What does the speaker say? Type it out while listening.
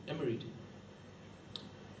me read.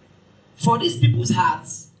 For these people's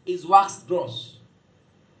hearts is waxed gross,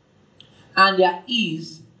 and their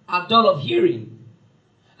ears are dull of hearing,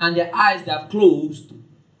 and their eyes they have closed,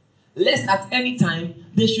 lest at any time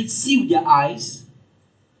they should see with their eyes,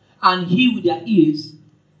 and hear with their ears,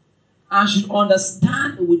 and should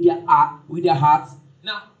understand with their hearts.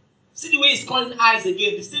 Now, see the way he's calling eyes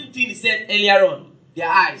again. The same thing he said earlier on. Their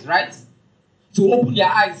eyes, right? To open their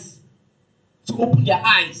eyes. To open their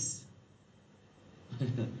eyes.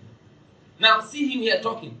 Now, see him here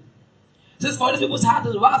talking. It says, for these people's heart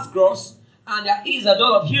is waxed gross, and their ears are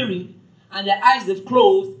dull of hearing, and their eyes they've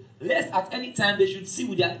closed, lest at any time they should see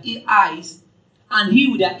with their eyes, and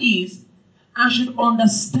hear with their ears, and should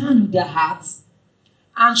understand with their hearts,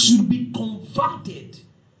 and should be converted,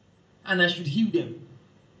 and I should heal them.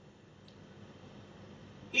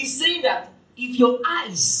 He's saying that if your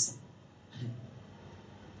eyes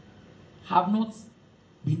have not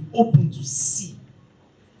been open to see,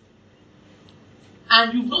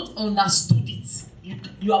 and you've not understood it,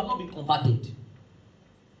 you have not been converted.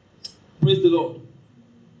 Praise the Lord.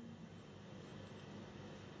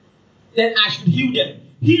 Then I should heal them.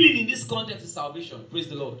 Healing in this context is salvation. Praise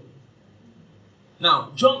the Lord.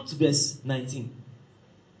 Now, jump to verse 19.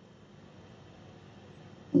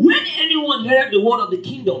 When anyone heareth the word of the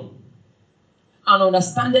kingdom and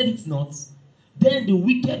understandeth it not, then cometh the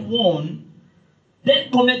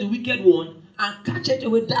wicked one, and catcheth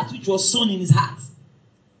away that which was sown in his heart.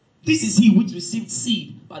 This is he which received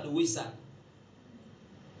seed by the wayside.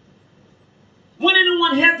 When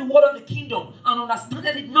anyone heard the word of the kingdom and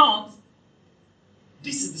understandeth it not,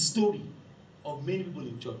 this is the story of many people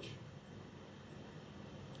in church.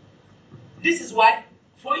 This is why,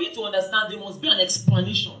 for you to understand, there must be an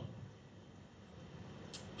explanation.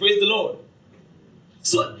 Praise the Lord.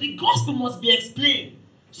 So the gospel must be explained.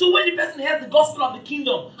 So when the person hears the gospel of the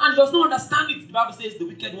kingdom and does not understand it, the Bible says the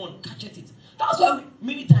wicked one catcheth it. That's why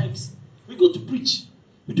many times we go to preach,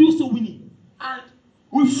 we do so winning, and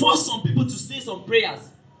we force some people to say some prayers,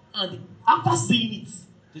 and after saying it,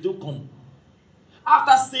 they don't come.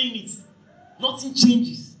 After saying it, nothing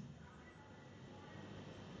changes.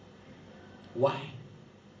 Why?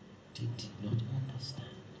 They did not understand.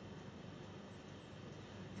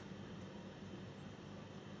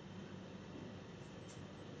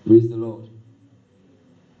 Praise the Lord.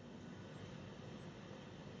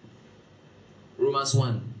 Romans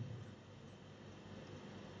 1.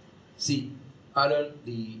 See, pardon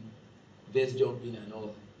the verse jumping and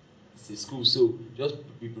all. It's a school, so just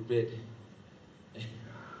be prepared.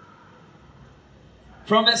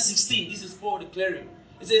 From verse 16, this is Paul declaring.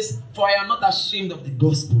 It says, for I am not ashamed of the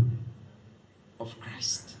gospel of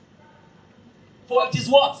Christ. For it is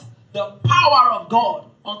what? The power of God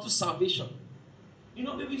unto salvation. You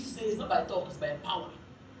know, people say it's not by talk, it's by power.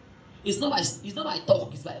 It's not by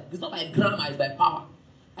talk, it's not by grammar, it's by power.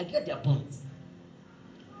 I get their point.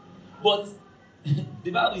 But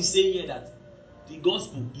the Bible is saying here that the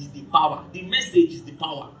gospel is the power. The message is the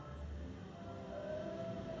power.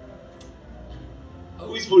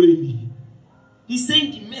 Who is following me? He's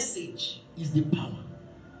saying the message is the power.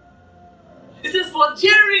 It says for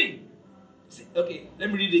daring. Okay, let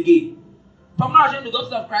me read it again. From now the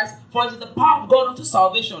gospel of Christ, for it is the power of God unto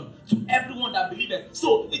salvation to everyone that believeth.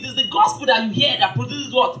 So it is the gospel that you hear that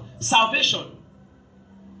produces what? Salvation.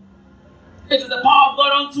 It is the power of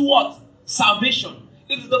God unto what? Salvation.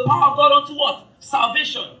 It is the power of God unto what?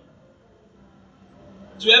 Salvation.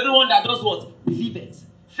 To everyone that does what? Believeth.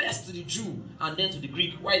 First to the Jew and then to the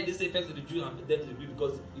Greek. Why did they say first to the Jew and then to the Greek?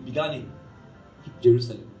 Because it began in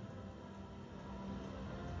Jerusalem.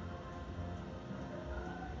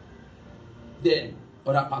 Then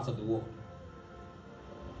other parts of the world.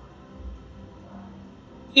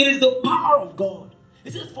 It is the power of God.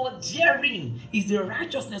 It says, for therein is the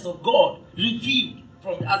righteousness of God revealed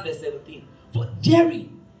from verse 17. For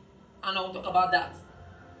therein, and I'll talk about that,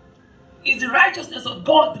 is the righteousness of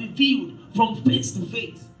God revealed from faith to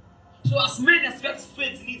faith. So as men expect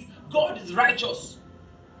faith in it, God is righteous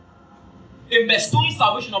in bestowing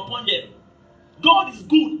salvation upon them. God is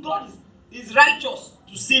good. God is righteous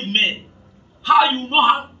to save men. How you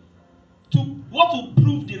know what will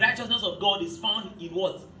prove the righteousness of God is found in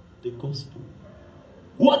what? The gospel.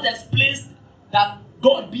 What explains that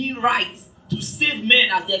God being right to save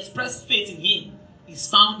men as they express faith in Him is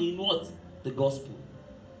found in what? The gospel.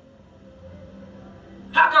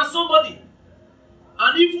 How can somebody,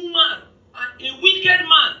 an evil man, a wicked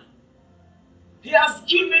man, he has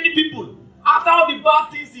killed many people, after all the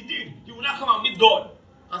bad things he did, he will not come and meet God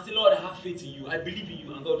and say, Lord, I have faith in you, I believe in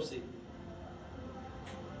you, and God will say,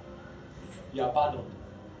 you are pardoned.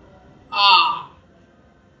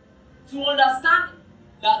 To understand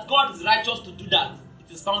that God is righteous to do that,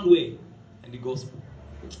 it is found where? In the gospel.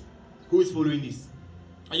 Who is following this?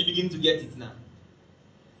 Are you beginning to get it now?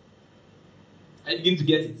 Are you beginning to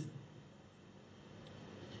get it?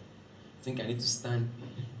 I think I need to stand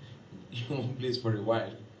in one place for a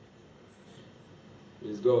while.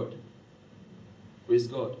 Praise God. Praise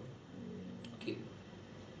God. Okay.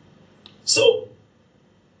 So,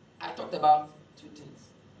 I talked about two things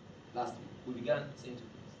last week. We began saying two things.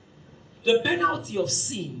 The penalty of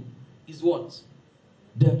sin is what?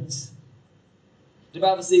 Death. The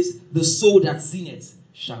Bible says, the soul that sinneth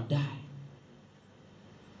shall die.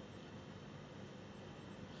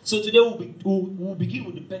 So today we'll begin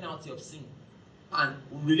with the penalty of sin. And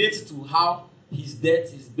we'll relate it to how his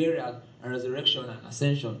death, his burial, and resurrection and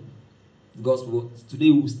ascension. The gospel.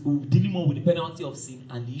 Today we'll be dealing more with the penalty of sin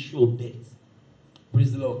and the issue of death.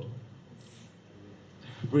 Praise the Lord.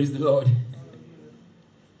 Praise the Lord.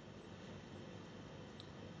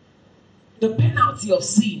 The penalty of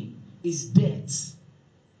sin is death.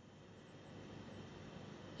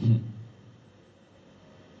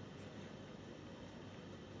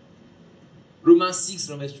 Romans 6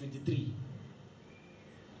 from verse 23.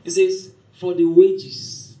 It says, for the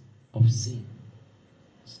wages of sin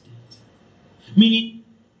is death. Meaning,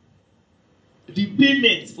 the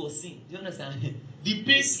payment for sin. Do you understand? The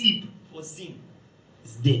pay slip for sin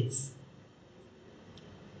is death.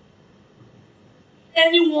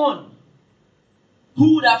 Anyone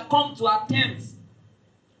who would have come to attempt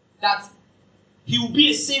that he will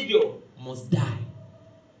be a savior must die.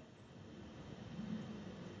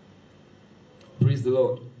 Praise the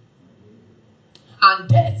Lord. And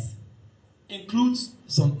death includes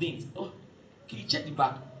some things. Oh, can you check the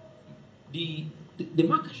back? The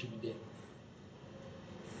marker should be there.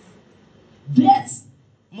 Death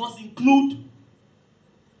must include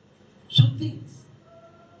some things.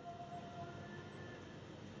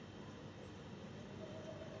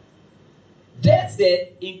 Death there,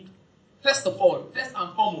 first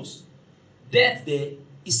and foremost, death there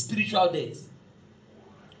is spiritual death.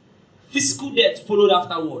 Physical death followed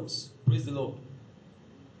afterwards. Praise the Lord.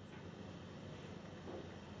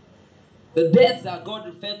 The death that God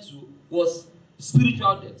referred to was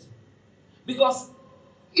spiritual death. Because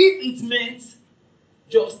if it meant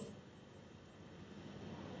just,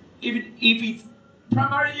 if it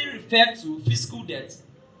primarily referred to physical death,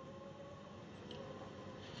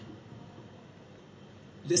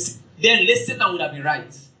 then Satan would have been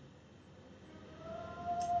right.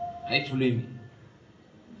 Are you following me?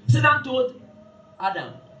 Satan told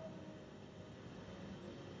Adam,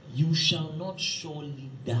 you shall not surely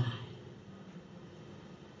die.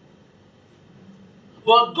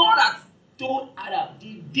 But God has told Adam,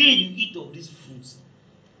 the day you eat of this fruit,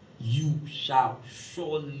 you shall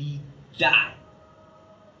surely die.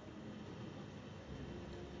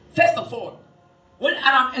 First of all, when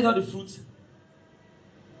Adam ate of the fruit,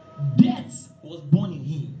 death was born in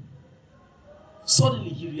him. Suddenly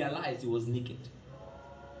he realized he was naked.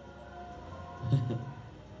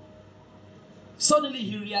 Suddenly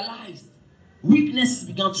he realized weaknesses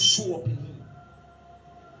began to show up in him.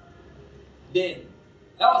 Then,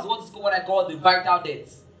 that was what I call the vital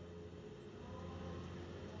death.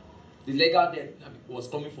 The legal death was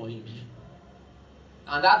coming for him.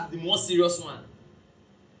 And that's the most serious one.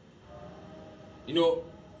 You know,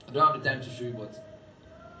 I don't have the time to show you, but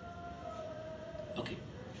okay.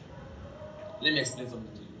 Let me explain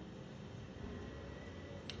something to you.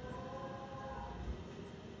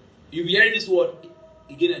 You'll be hearing this word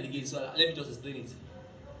again and again, so let me just explain it.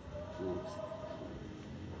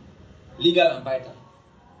 Legal and vital.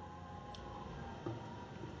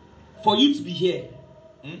 For you to be here,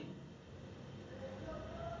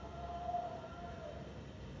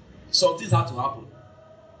 some things have to happen.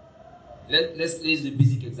 Let's use the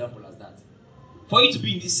basic example as that. For you to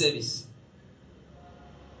be in this service,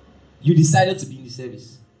 you decided to be in the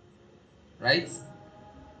service, right?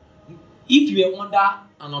 If you were under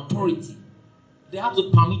an authority, they have to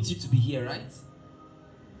permit you to be here, right?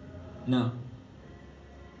 Now,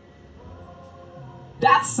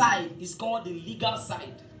 that side is called the legal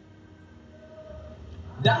side.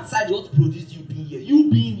 That side is what produced you being here. You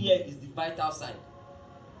being here is the vital side.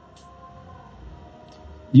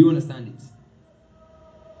 Do you understand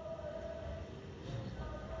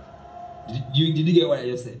it? Did you get what I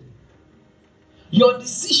just said? Your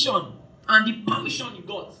decision and the permission you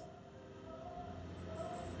got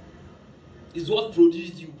is what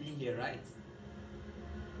produced you being here, right?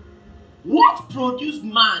 What produced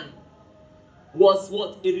man was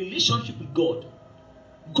what? A relationship with God.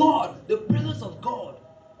 God, the presence of God.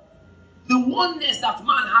 The oneness that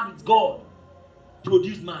man had with God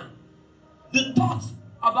produced man. The thought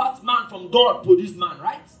about man from God produced man,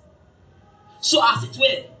 right? So as it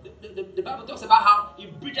were, the Bible talks about how he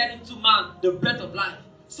breathed into man the breath of life.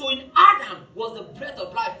 So in Adam was the breath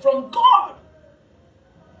of life from God.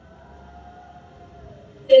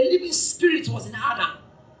 A living spirit was in Adam.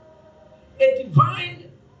 A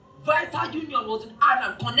divine vital union was in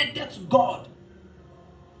Adam, connected to God.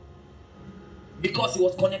 Because he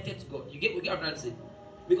was connected to God. You get what I'm trying to say?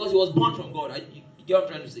 Because he was born from God. You get what I'm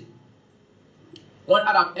trying to say? When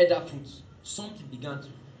Adam ate that fruit, something began to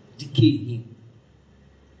decay in him.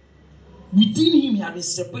 Within him, he had been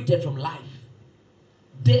separated from life.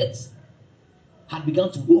 Death had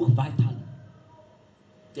begun to work vitally.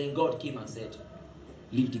 Then God came and said,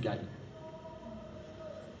 leave the garden.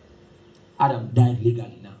 Adam died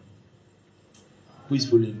legally now. Who is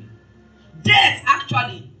following me? Death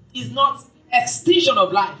actually is not extinction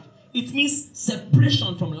of life. It means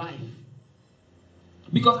separation from life.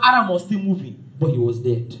 Because Adam was still moving, but he was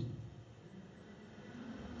dead.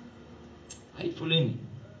 Are you following me?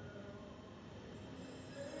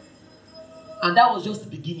 And that was just the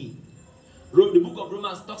beginning. The book of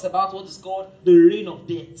Romans talks about what is called the reign of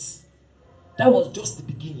death. That was just the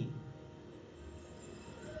beginning.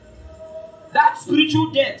 That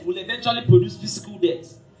spiritual death will eventually produce physical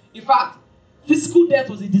death. In fact, physical death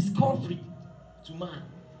was a discovery to man.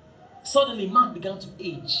 Suddenly, man began to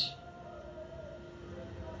age.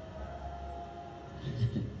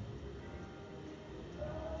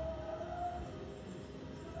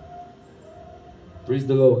 Praise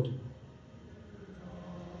the Lord.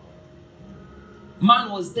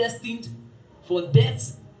 Man was destined for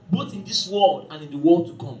death, both in this world and in the world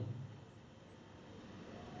to come.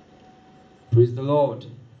 Praise the Lord.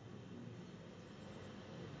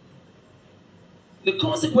 The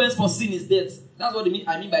consequence for sin is death. That's what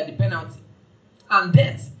I mean by the penalty. And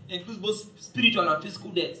death includes both spiritual and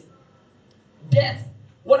physical death. Death,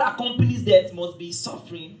 what accompanies death must be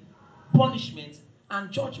suffering, punishment,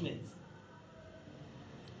 and judgment.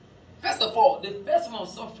 First of all, the first form of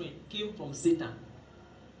suffering came from Satan.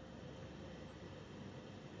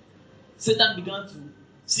 Satan began to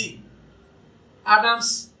see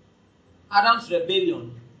Adam's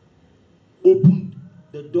rebellion opened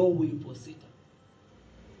the doorway for Satan.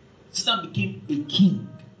 Satan became a king.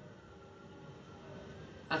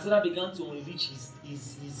 And Satan began to unleash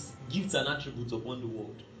his gifts and attributes upon the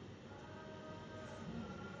world.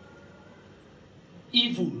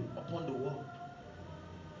 Evil upon the world.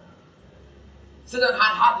 Satan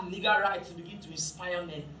had the legal right to begin to inspire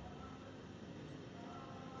men.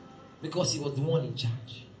 Because he was the one in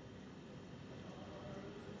charge.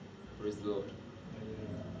 Praise the Lord.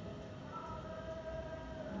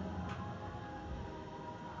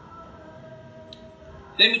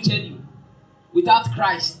 Let me tell you, without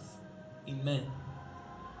Christ in man,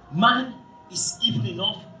 man is evil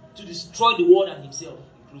enough to destroy the world and himself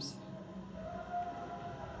inclusive.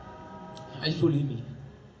 Are you following me?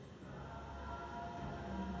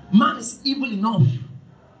 Man is evil enough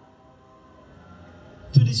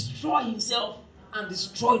to destroy himself and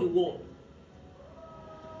destroy the world.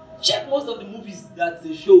 Check most of the movies that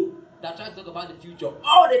they show that try to talk about the future.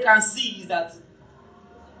 All they can see is that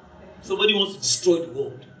somebody wants to destroy the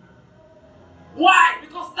world. Why?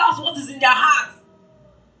 Because that's what is in their heart.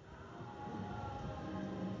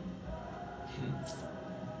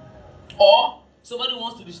 Or somebody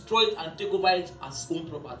wants to destroy it and take over it as his own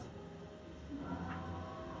property.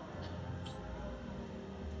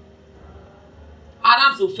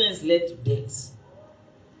 Adam's offense led to death.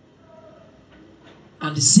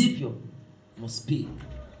 And the Savior must pay.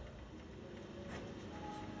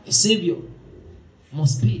 A Savior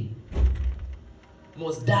must pay.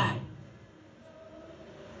 Must die.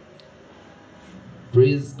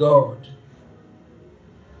 Praise God.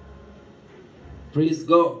 Praise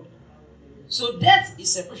God. So death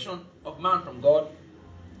is separation of man from God.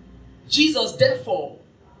 Jesus, therefore,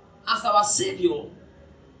 as our Savior,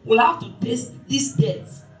 will have to taste this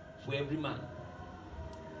death for every man.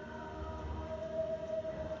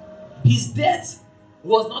 His death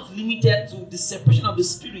was not limited to the separation of the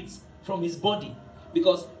spirit from his body.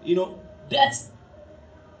 Because, death,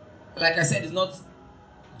 like I said, is not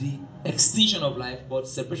the extinction of life, but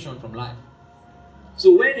separation from life.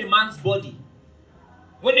 So when a man's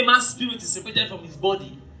spirit is separated from his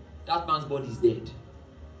body, that man's body is dead.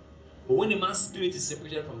 But when a man's spirit is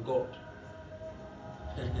separated from God,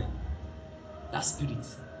 that spirit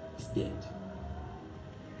is dead.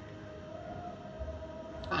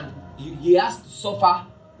 And he has to suffer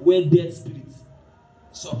where dead spirits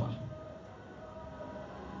suffer.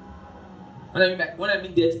 When I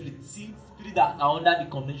mean dead spirits that are under the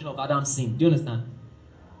condemnation of Adam's sin. Do you understand?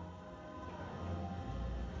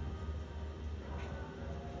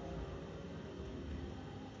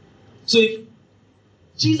 So if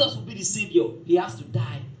Jesus will be the Savior, he has to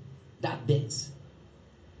die that death.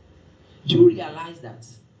 Do you realize that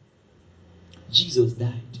Jesus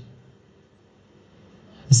died?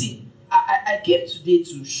 See, I came today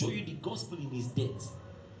to show you the gospel in his death.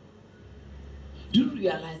 Do you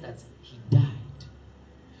realize that he died?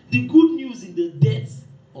 The good news in the death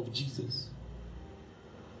of Jesus.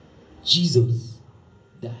 Jesus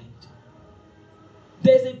died.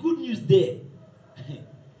 There's a good news there.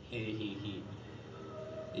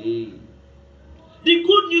 The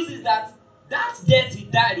good news is that death he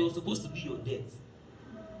died was supposed to be your death.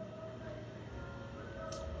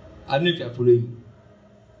 I don't know if you are following.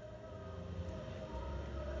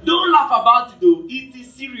 Don't laugh about it though. It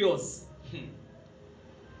is serious.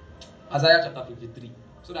 Isaiah chapter 53.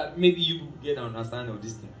 So that maybe you will get an understanding of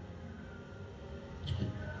this thing.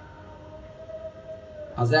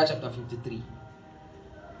 Isaiah chapter 53.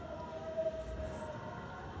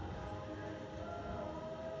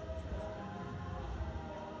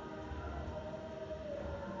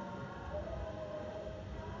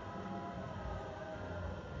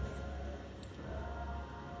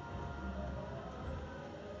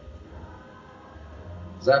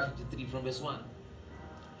 Isaiah 53 from verse 1.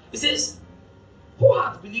 It says, who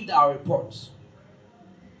hath believed our reports?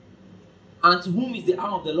 And to whom is the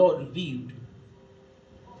arm of the Lord revealed?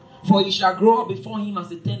 For he shall grow up before him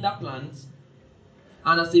as a tender plant,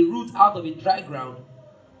 and as a root out of a dry ground.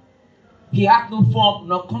 He hath no form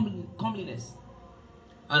nor comeliness.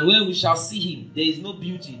 And when we shall see him, there is no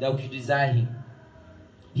beauty that we should desire him.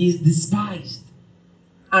 He is despised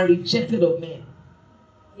and rejected of men,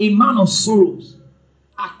 a man of sorrows,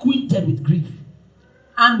 acquainted with grief.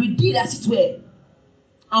 And we did as it were,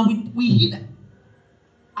 and we hid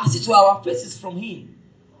as it were our faces from him.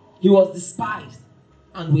 He was despised,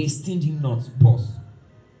 and we esteemed him not. Pause.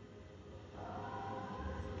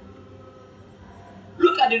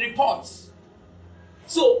 Look at the reports.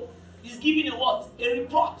 So, he's giving a what? A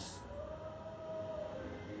report.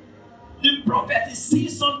 The prophet is saying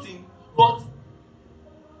something, but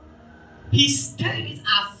he's telling it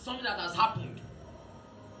as something that has happened.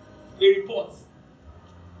 A report.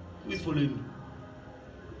 Who is following me?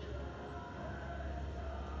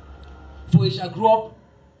 For he shall grow up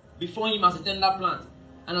before him as a tender plant,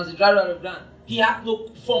 and as a dry rod of ground. He hath no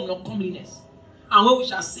form nor comeliness. And when we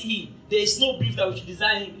shall see him, there is no beauty that we should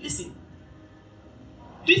desire him. Listen,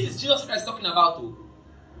 this is Jesus Christ talking about. Oh.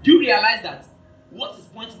 Do you realize that what is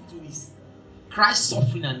pointing to is Christ's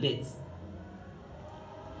suffering and death?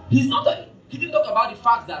 He didn't talk about the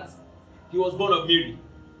fact that he was born of Mary.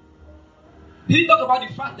 He didn't talk about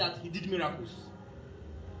the fact that he did miracles.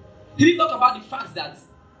 He didn't talk about the fact that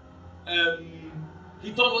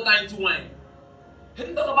he turned water into wine. He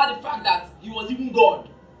didn't talk about the fact that he was even God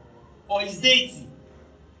or his deity.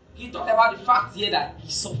 He talked about the fact here that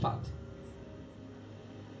he suffered.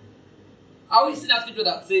 I always see that scripture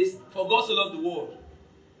that says, for God so loved the world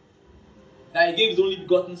that he gave his only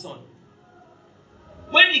begotten son.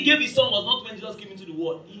 When he gave his son was not when Jesus came into the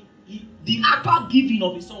world. The actual giving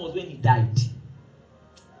of his son was when he died.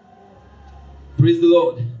 Praise the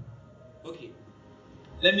Lord. Okay.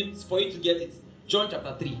 For you to get it, John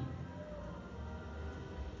chapter 3.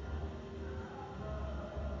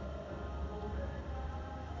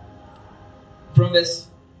 From verse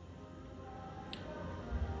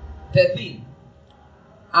 13.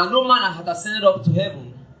 And no man hath ascended up to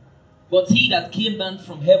heaven, but he that came down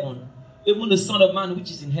from heaven, even the Son of Man which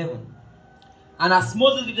is in heaven. And as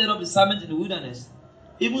Moses lifted up the serpent in the wilderness,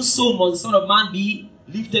 even so must the Son of Man be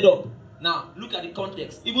lifted up. Now, look at the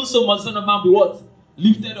context. Even so must the Son of Man be what?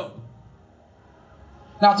 Lifted up.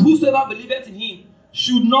 That whosoever believeth in him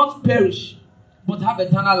should not perish, but have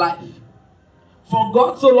eternal life. For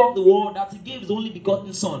God so loved the world that he gave his only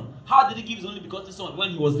begotten son. How did he give his only begotten son?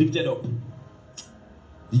 When he was lifted up.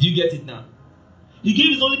 Did you get it now? He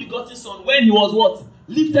gave his only begotten son when he was what?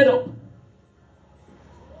 Lifted up.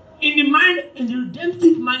 In the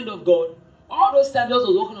redemptive mind of God, all those times Jesus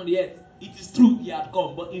was walking on the earth, it is true he had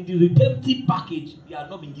come, but in the redemptive package, he had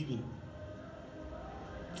not been given.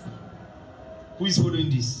 Who is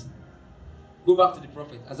following this? Go back to the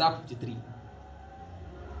prophet, Isaiah 53.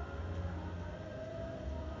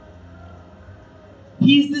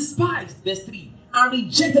 He is despised, verse 3, and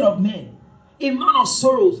rejected of men, a man of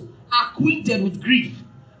sorrows, acquainted with grief,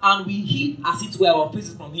 and we hid as it were our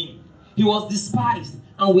faces from him. He was despised,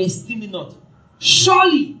 and we esteemed him not.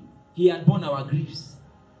 Surely he had borne our griefs,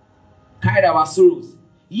 carried our sorrows,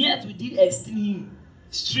 yet we did esteem him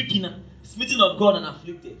stricken, smitten of God, and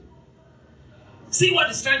afflicted. See what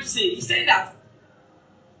he's trying to say? He's saying that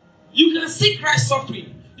you can see Christ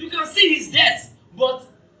suffering, you can see his death, but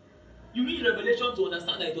You need revelation to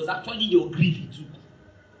understand that it was actually your grief he took.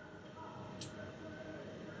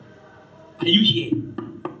 Are you here?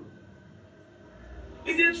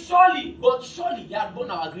 He said, surely, but surely he had borne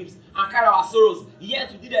our griefs and carried our sorrows.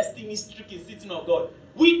 Yet we did esteem him stricken, sitting of God.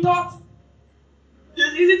 We thought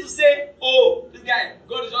it's easy to say, oh, this guy,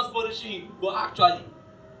 God is just punishing him. But actually,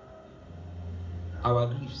 our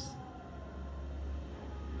griefs,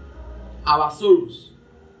 our sorrows.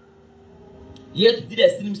 Yet we did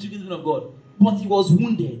esteem him stricken, sitting of God. But he was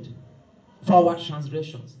wounded for our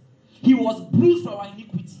transgressions. He was bruised for our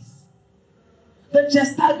iniquities. The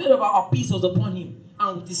chastisement of our peace was upon him,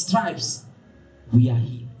 and with his stripes we are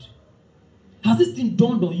healed. Has this thing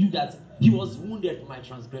dawned on you that he was wounded for my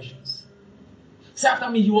transgressions? Say after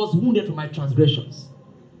me, he was wounded for my transgressions.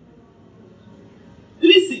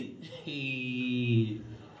 Listen.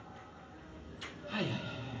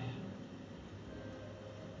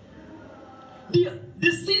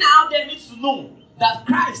 The sinner out there needs to know that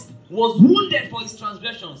Christ was wounded for his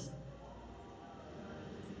transgressions.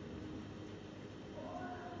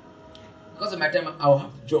 Because of my time, I will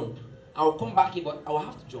have to jump. I will come back here, but I will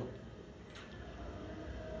have to jump.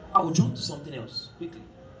 I will jump to something else quickly.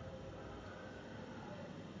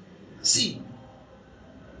 See,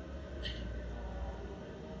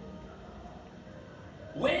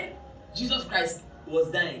 when Jesus Christ was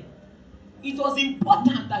dying, it was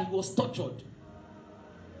important that he was tortured.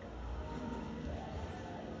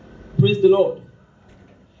 Praise the Lord.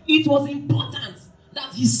 It was important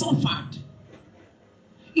that he suffered.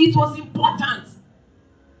 It was important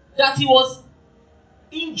that he was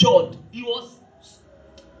injured. He was.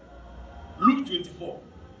 Luke 24.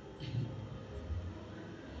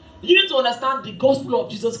 You need to understand the gospel of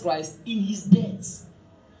Jesus Christ in his death.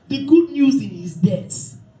 The good news in his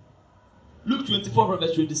death. Luke 24 from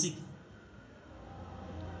verse 26.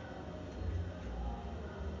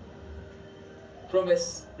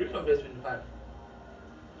 Read from verse 25.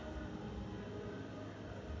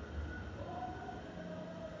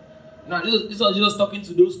 Now, this was Jesus talking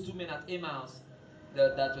to those two men at Emmaus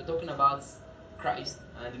that were talking about Christ,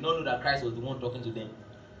 and did not know that Christ was the one talking to them.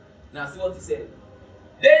 Now, see what he said.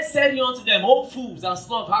 Then said he unto them, O fools and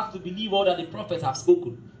slow of heart to believe all that the prophets have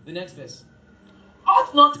spoken. The next verse.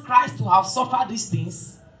 Ought not Christ to have suffered these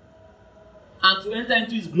things and to enter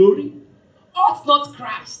into his glory? Ought not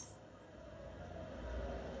Christ?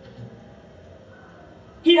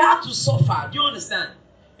 He had to suffer. Do you understand?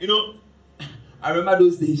 You know, I remember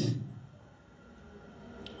those days.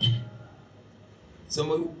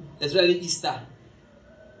 Especially Easter.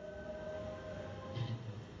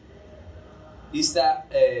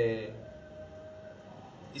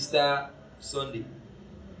 Easter Sunday.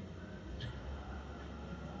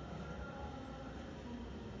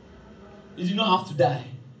 You do not have to die.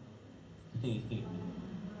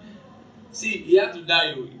 See, he had to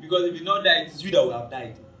die, because if he did not die, it is you that will have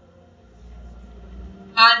died.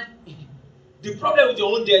 And the problem with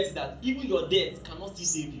your own death is that even your death cannot still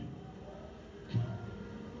save you.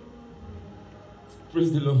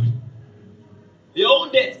 Praise the Lord. Your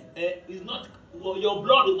own death is not, your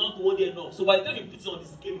blood is not worthy enough. So by the time you put it on the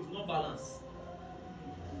scale, it will not balance.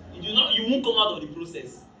 You won't come out of the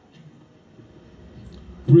process.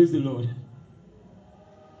 Praise the Lord.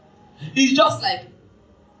 It's just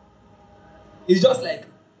like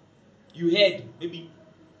you heard, maybe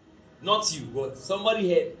not you, but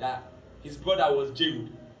somebody heard that his brother was jailed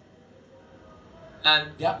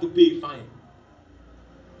and they have to pay a fine.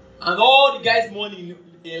 And all the guy's money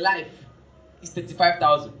in life is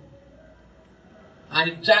 35,000. And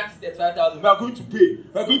he drags 35,000. We are going to pay.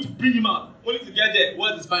 We are going to bring him out. Only to get there.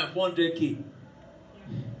 What is fine? 400k.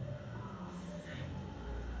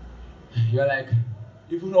 You're like,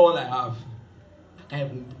 even all I have, I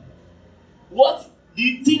can't even pay. What?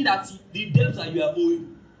 The thing the debts that you are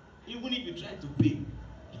owing, even if you try to pay,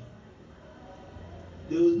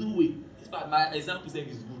 there was no way. In fact, my example said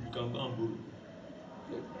is good. You can go and borrow.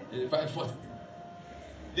 540.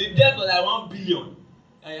 The debt was like 1 billion.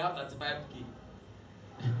 And you have 35k.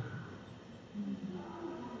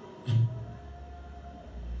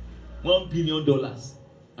 $1 billion.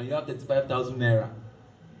 And you have 35,000 naira.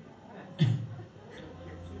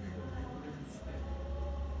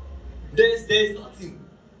 There's nothing.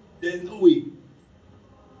 There's no way.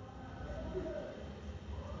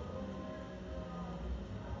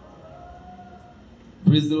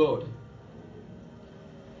 Praise the Lord.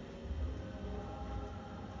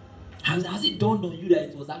 Has it dawned on you that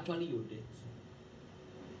it was actually your death?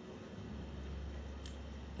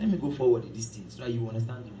 Let me go forward in these things so that you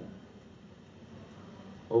understand it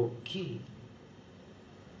more. Okay.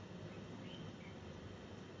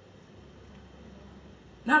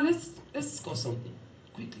 Now let's discuss something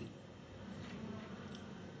quickly.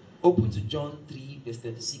 Open to John 3, verse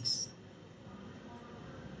 36.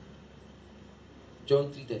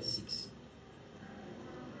 John 3:36.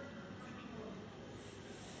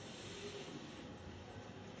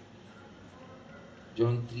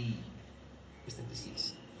 John 3, verse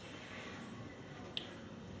 36.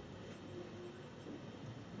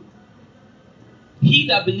 He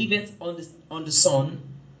that believeth on the Son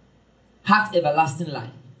hath everlasting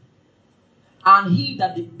life, and he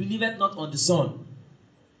that believeth not on the Son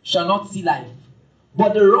shall not see life,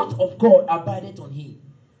 but the wrath of God abideth on him.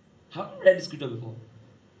 Have you read the scripture before?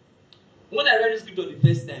 When I read the scripture the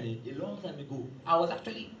first time, a long time ago, I was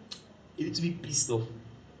actually a little bit pissed off.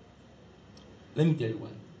 Let me tell you why.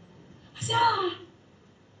 I said,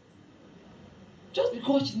 just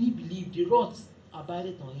because she didn't believe, the wrath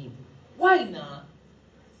abideth on him. Why now?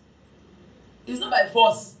 It's not by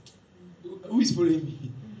force. Who is following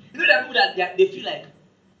me? You know, there are people that they feel like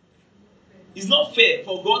it's not fair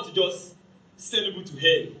for God to just send people to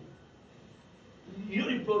hell. You know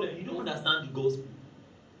the problem? You don't understand the gospel.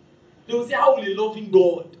 They will say, how will a loving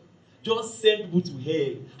God just send people to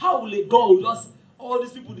hell? How will a God just all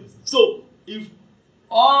these people? So if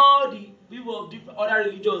all the people of different other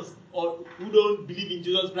religions or who don't believe in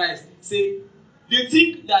Jesus Christ say they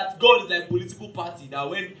think that God is like a political party, that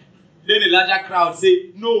when then a larger crowd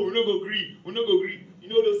say no, we no go agree, we no go agree. You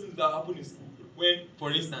know those things that happen in school when,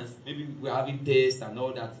 for instance, maybe we're having tests and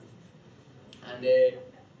all that, and a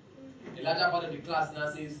larger part of the class now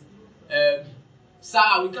says, sir,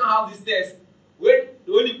 we can't have this test when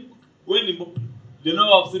the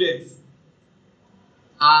number of students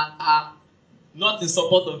are not in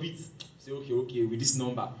support of it. Say okay with this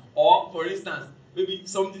number. Or for instance, maybe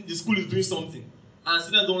something, the school is doing something and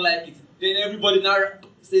students don't like it, then everybody now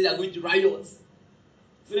say they are going to riot.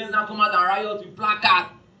 Students now come out and riot with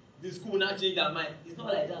placard. The school will now change their mind. It's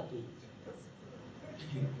not like that though.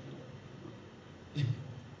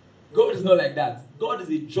 God is not like that. God is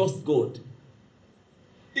a just God.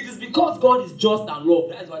 It is because God is just and love.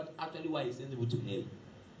 That is actually why He sends people to hell.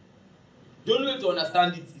 The only way to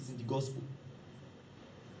understand it is in the gospel.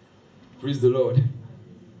 Praise the Lord.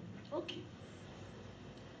 Okay.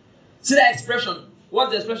 See that expression?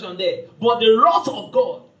 What's the expression there? But the wrath of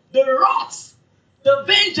God, the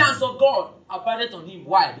vengeance of God abideth on him.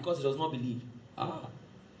 Why? Because he does not believe.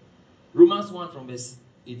 Romans 1 from verse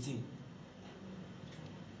 18.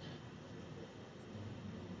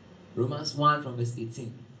 Romans 1 from verse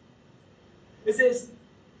 18. It says,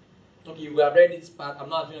 okay, we have read this part. I'm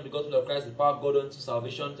not ashamed of the gospel of Christ, the power of God unto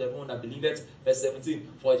salvation to everyone that believeth. Verse 17.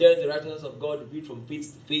 For here is the righteousness of God revealed from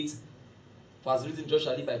faith to faith. For as written, just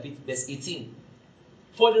shall live by faith. Verse 18.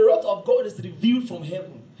 For the wrath of God is revealed from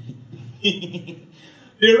heaven.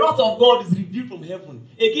 The wrath of God is revealed from heaven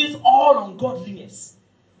against all ungodliness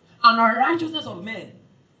and unrighteousness of men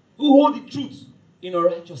who hold the truth in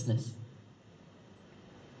unrighteousness.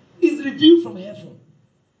 Is revealed from heaven.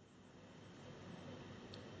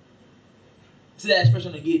 See that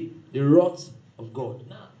expression again. The wrath of God.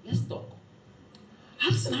 Now, let's talk.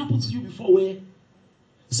 Has it happened to you before where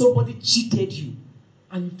somebody cheated you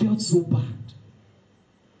and you felt so bad?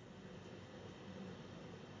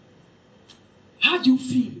 How do you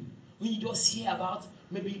feel when you just hear about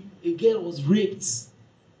maybe a girl was raped?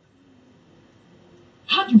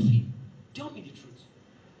 How do you feel? Tell me the truth.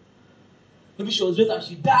 Maybe she was raped and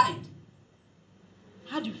she died.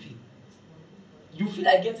 How do you feel? You feel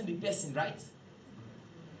like getting the person, right?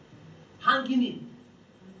 Hanging in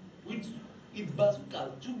with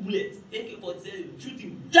bazooka, 2 bullets, AK-47, shoot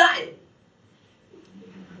him, die.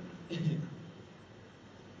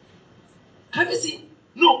 Have you seen?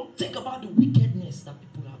 No, think about the wickedness that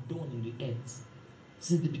people have done in the earth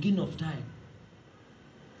since the beginning of time.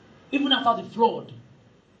 Even after the flood.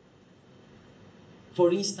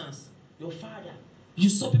 For instance, your father, you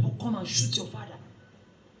saw people come and shoot your father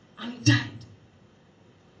and he died.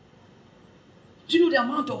 Do you know the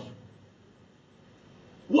amount of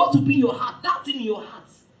what will be in your heart? That thing in your heart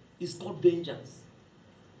is called vengeance.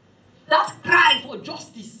 That cry for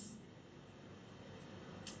justice.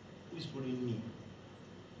 Who is following me?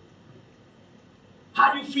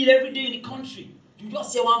 How do you feel every day in the country? You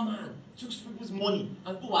just see one man took people's money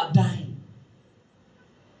and people are dying.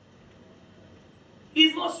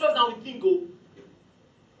 It's more stress than we think. Oh.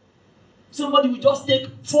 Somebody will just take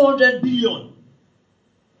 400 billion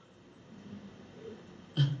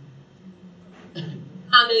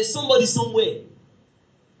and there's somebody somewhere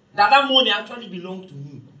that money actually belongs to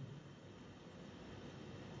him.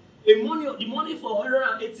 The money for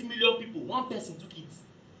 180 million people, one person took it.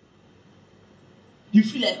 You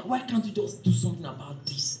feel like, why can't you just do something about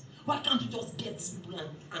this? Why can't you just get these people and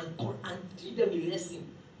give them a lesson?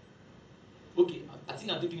 Okay, I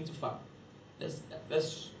think I'm taking it too far. Let's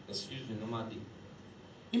use the normal day.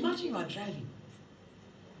 Imagine you are driving.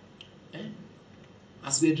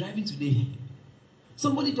 As we're driving today,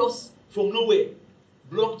 somebody just from nowhere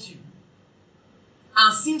blocked you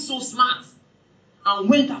and seemed so smart and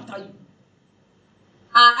went after you.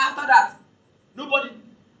 And after that,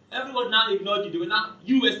 everybody now ignored you.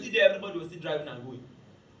 You were still there, everybody was still driving and going.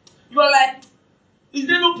 You are like, is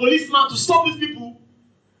there no policeman to stop these people?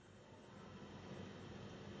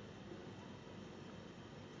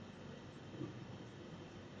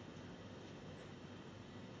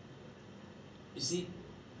 You see,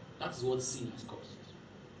 that's what sin has caused.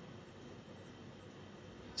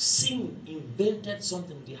 Sin invented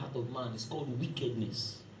something in the heart of man. It's called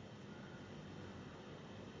wickedness.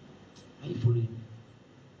 Are you following me?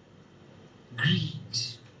 Greed,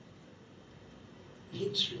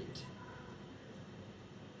 hatred,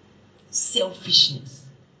 selfishness.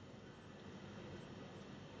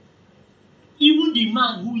 Even the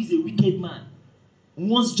man who is a wicked man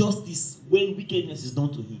wants justice when wickedness is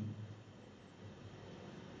done to him.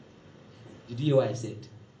 Did you hear what I said?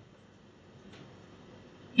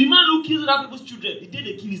 The man who kills other people's children, he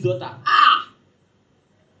did kill his daughter.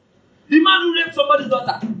 The man who raped somebody's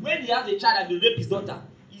daughter, when he has a child and they rape his daughter,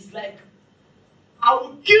 he's like, I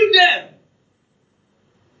will kill them.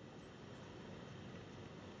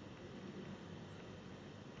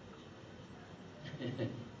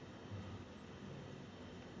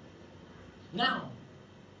 Now,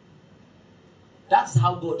 that's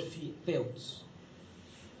how God felt.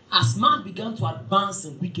 As man began to advance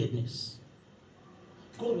in wickedness,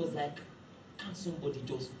 God was like, can't somebody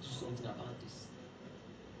just do something about this?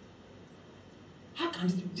 How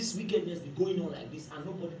can this wickedness be going on like this and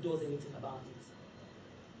nobody does anything about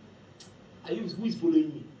it? Who is following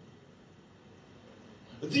me?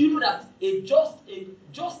 Do you know that a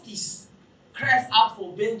justice cries out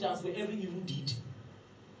for vengeance for every evil deed?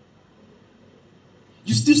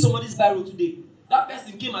 You steal somebody's Bible today. That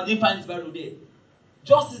person came and didn't find his Bible there.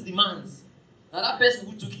 Justice demands that person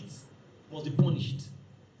who took it must be punished.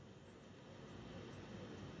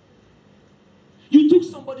 You took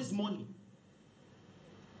somebody's money.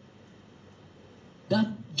 That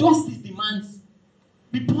justice demands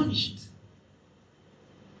be punished.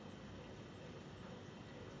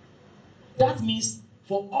 That means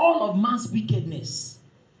for all of man's wickedness,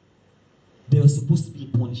 there was supposed to be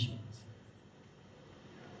a punishment.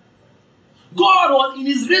 God was in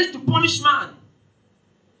his race to punish man.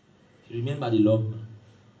 Remember the love man.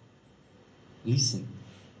 Listen.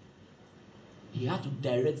 He had to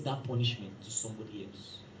direct that punishment to somebody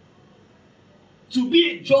else. To be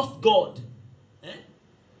a just God.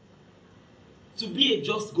 To be a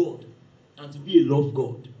just God and to be a love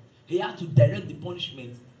God, he had to direct the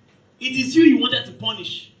punishment. It is you he wanted to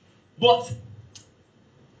punish. But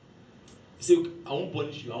he said, okay, I won't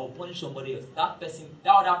punish you, I will punish somebody else. That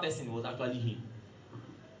other person was actually him.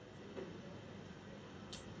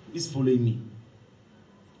 He's following me.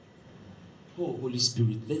 Oh, Holy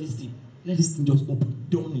Spirit, let this thing just open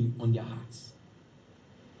dawn on their hearts.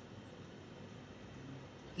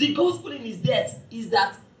 The gospel in his death is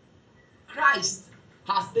that Christ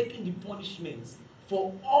has taken the punishment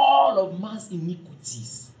for all of man's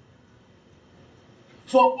iniquities,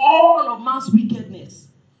 for all of man's wickedness,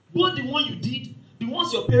 both the one you did, the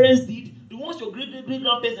ones your parents did, the ones your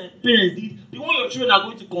great-great-grandparents did, the one your children are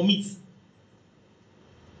going to commit.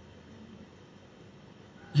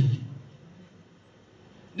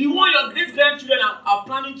 The one your great-grandchildren are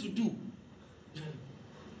planning to do.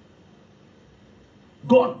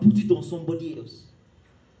 God put it on somebody else.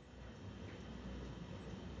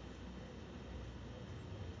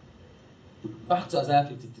 Back to Isaiah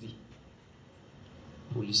 53.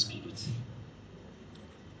 Holy Spirit.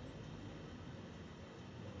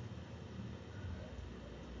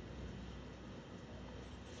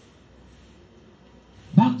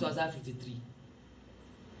 Back to Isaiah 53.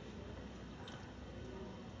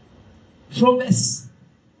 From verse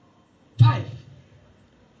 5.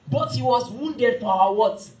 But he was wounded for our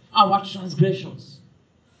what? Our transgressions.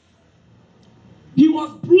 He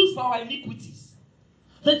was bruised for our iniquities.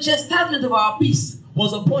 The chastisement of our peace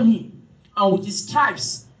was upon him, and with his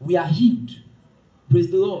stripes we are healed.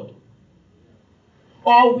 Praise the Lord.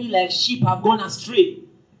 All we like sheep have gone astray.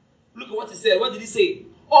 Look at what he said. What did he say?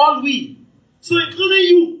 All we. So including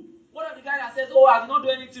you. What of the guy that says, oh, I did not do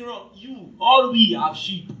anything wrong? You. All we have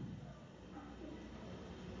sheep.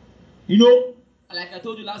 You know, like I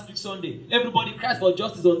told you last week Sunday, everybody cries for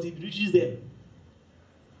justice until it reaches them.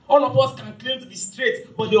 All of us can claim to be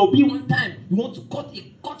straight, but there will be one time you want to cut a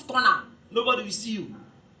cut corner. Nobody will see you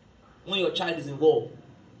when your child is involved.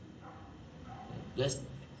 Let's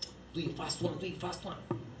do a fast one, do a fast one.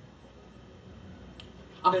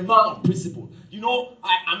 I'm a man of principle. You know,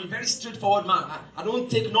 I'm a very straightforward man. I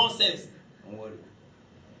don't take nonsense. Don't worry.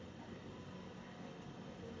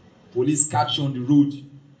 Police catch you on the road.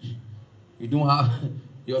 You don't have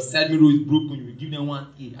your side mirror is broken. You will give them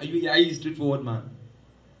 1K. Are you a straightforward man?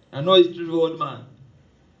 I know a straightforward man.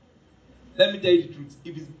 Let me tell you the truth.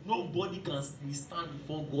 If it's, nobody can stand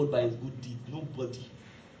before God by his good deed. Nobody.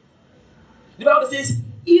 The Bible says,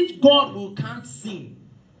 if God will count sin,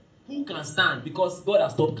 who can stand? Because God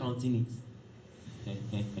has stopped counting it.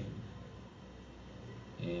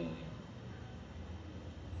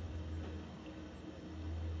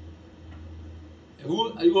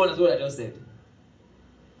 Who are you understand what I just said?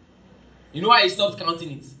 You know why he stopped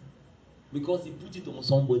counting it? Because he put it on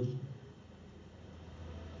somebody.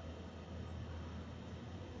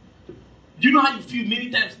 Do you know how you feel many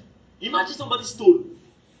times? Imagine somebody stole,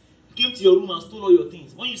 came to your room and stole all your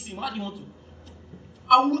things. When you see him, how do you want to?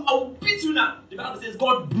 I will beat you now. The Bible says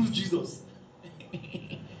God bruised Jesus.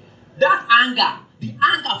 That anger, the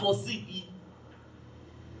anger for sin.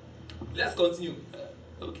 Let's continue.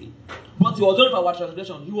 Okay. But he was not for our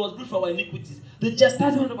transgression, he was bruised for our iniquities. The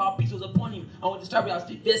chastisement of our peace was upon him, and we describe our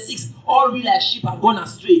street. Verse 6. All we like sheep have gone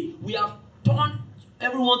astray. We have turned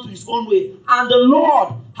everyone to his own way, and the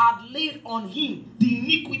Lord had laid on him the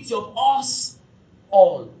iniquity of us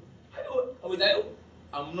all.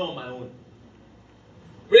 I'm not on my own.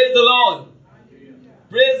 Praise the Lord.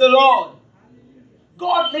 Praise the Lord.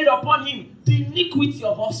 God laid upon him the iniquity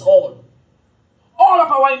of us all. All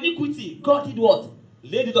of our iniquity, God did what?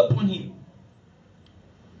 Laid it upon him.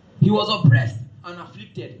 He was oppressed and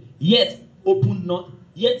afflicted, yet he opened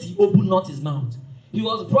not his mouth. He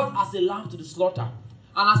was brought as a lamb to the slaughter,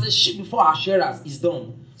 and as a sheep before her shearers is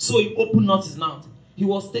dumb, so he opened not his mouth. He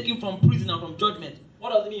was taken from prison and from judgment.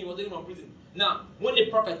 What does it mean he was taken from prison? Now, when a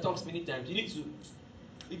prophet talks many times,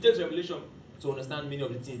 it takes revelation to understand many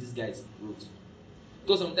of the things these guys wrote.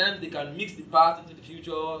 Because sometimes they can mix the past into the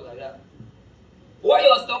future, like that. What he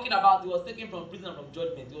was talking about, he was taken from prison and from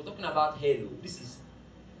judgment. He was talking about hell.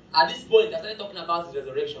 At this point, they started talking about his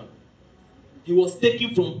resurrection. He was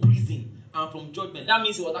taken from prison and from judgment. That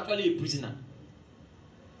means he was actually a prisoner.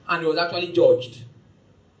 And he was actually judged.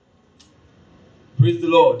 Praise the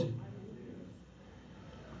Lord.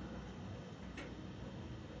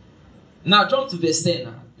 Now jump to verse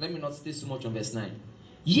 10. Let me not stay so much on verse 9.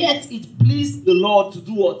 Yet it pleased the Lord to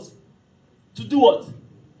do what? To do what?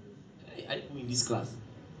 I go in this class.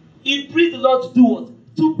 It pleased the Lord to do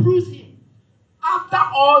what? To bruise him. After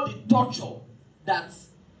all the torture that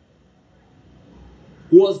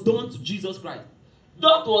was done to Jesus Christ.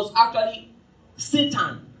 That was actually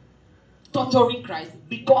Satan torturing Christ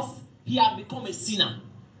because he had become a sinner.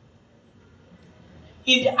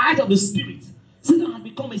 In the eyes of the Spirit, Jesus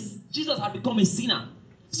had become a sinner.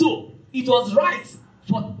 So it was right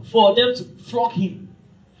for them to flog him.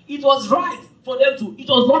 It was right for them to, it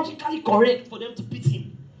was logically correct for them to beat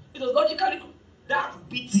him. It was logically, that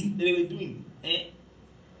beating they were doing.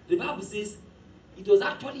 The Bible says it was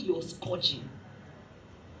actually your scourging.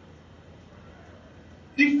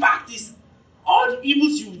 The fact is, all the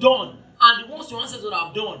evils you've done and the ones your ancestors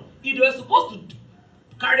have done, if they were supposed to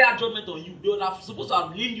carry out judgment on you, they would have supposed to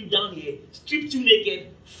have laid you down here, stripped you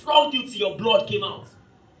naked, flogged you till your blood came out.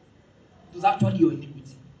 It was actually your iniquity.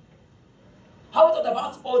 How we talk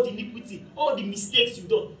about all the iniquity, all the mistakes you've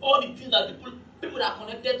done, all the things that people that are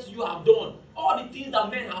connected to you have done, all the things that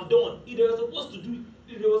men have done. If they were supposed to do,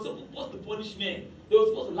 if they were supposed to punish men, they were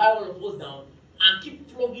supposed to lie all of us down and keep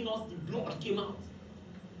flogging us till blood came out.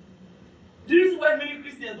 The reason why many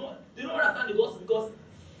Christians don't understand the gospel because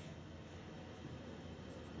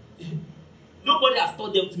nobody has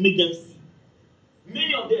taught them to make them see.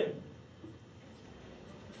 Many of them.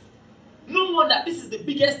 No wonder this is the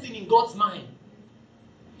biggest thing in God's mind.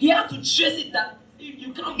 He had to trace it that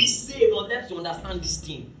you can't be saved unless you understand this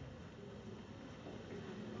thing.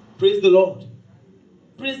 Praise the Lord.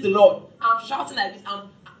 Praise the Lord. I'm shouting like this.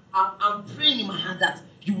 I'm praying in my heart that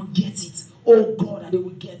you will get it. Oh God, that they will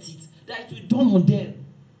get it. That it will dawn on them.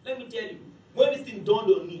 Let me tell you, when this thing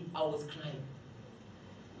dawned on me, I was crying.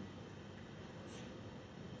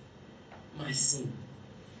 My sin.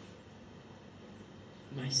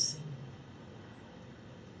 My sin.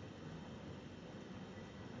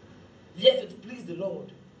 Yet it pleased the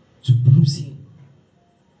Lord to bruise him.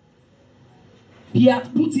 He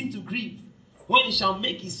hath put him to grief when he shall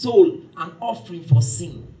make his soul an offering for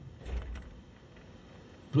sin.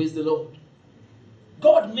 Praise the Lord.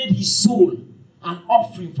 God made his soul an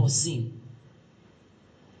offering for sin.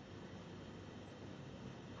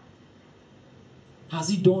 Has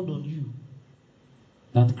it dawned on you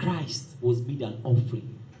that Christ was made an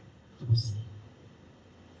offering for sin?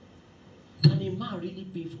 Can a man really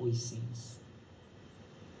pay for his sins?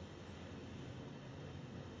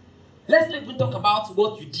 Let's not even talk about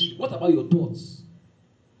what you did. What about your thoughts?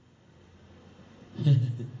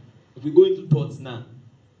 If we go into thoughts now,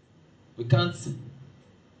 we can't.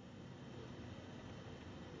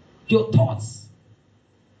 Your thoughts.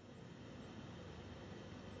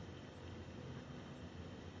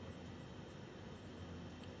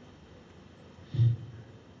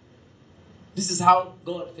 This is how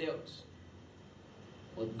God felt.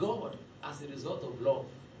 But God, as a result of love,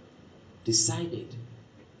 decided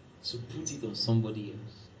to put it on somebody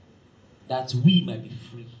else, that we might be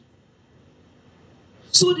free.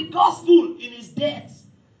 So the gospel in his death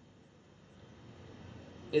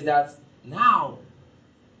is that now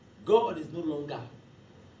God is no longer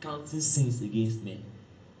counting sins against men.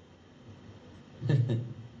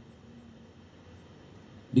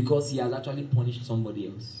 Because he has actually punished somebody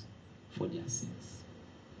else for their sins.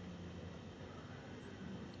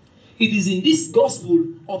 It is in this gospel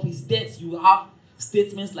of his death you have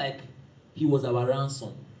statements like, he was our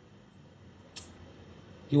ransom.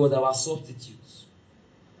 He was our substitute.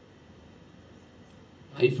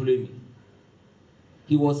 Are you following me?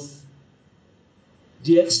 He was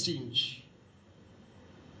the exchange.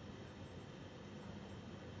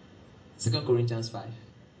 2 Corinthians 5.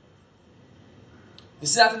 You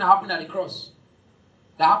see that thing that happened at the cross?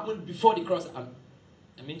 That happened before the cross,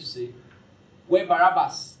 I mean to say, where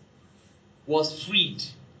Barabbas was freed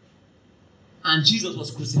and Jesus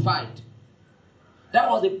was crucified. That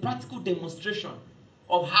was a practical demonstration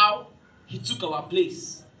of how he took our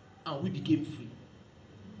place and we became free.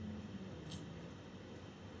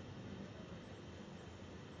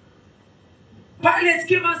 Pilate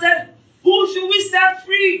came and said, who should we set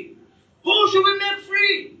free? Who should we make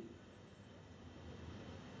free?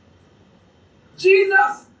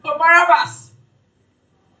 Jesus or Barabbas?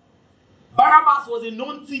 Barabbas was a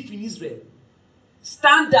known thief in Israel.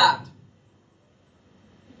 Standard.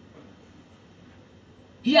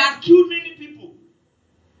 He had killed many people.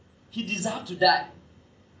 He deserved to die.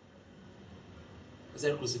 He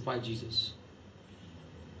said, crucify Jesus.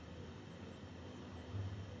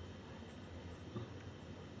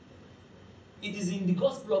 It is in the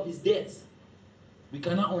gospel of his death we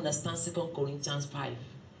cannot understand 2 Corinthians 5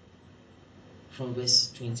 from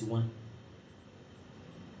verse 21.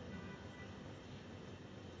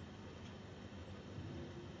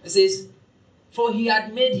 It says, for he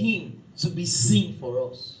had made him to be sin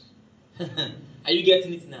for us. Are you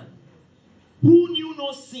getting it now? Who knew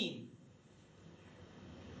no sin,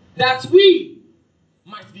 that we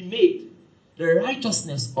might be made the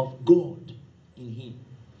righteousness of God in him.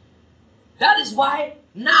 That is why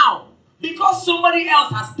now, because somebody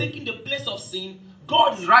else has taken the place of sin,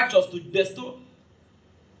 God is righteous to bestow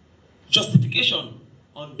justification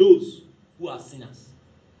on those who are sinners.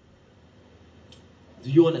 Do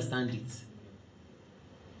you understand it?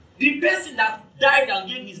 The person that died and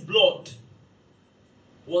gave his blood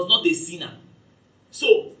was not a sinner.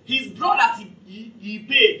 So, his blood that he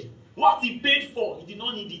paid, what he paid for, he did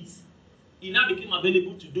not need it. He now became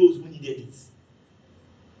available to those who needed it.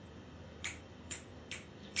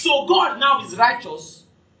 So, God now is righteous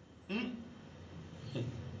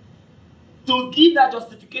to give that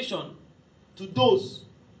justification to those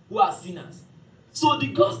who are sinners. So, the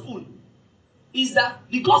gospel is that,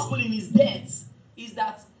 the gospel in his death is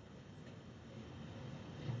that,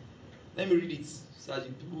 let me read it so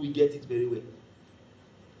that people will get it very well.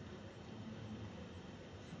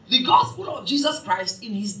 The gospel of Jesus Christ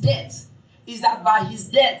in his death is that by his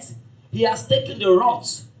death, he has taken the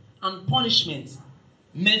wrath and punishment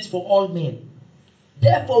meant for all men.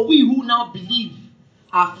 Therefore, we who now believe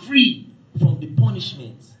are free from the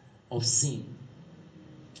punishment of sin.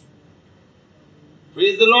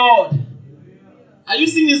 Praise the Lord. Are you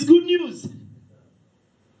seeing this good news?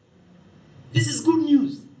 This is good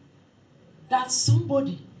news. That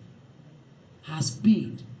somebody has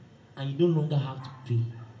paid and you no longer have to pay.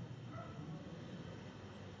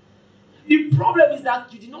 The problem is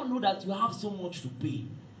that you did not know that you have so much to pay.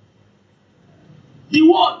 The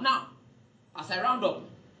word now, as I round up,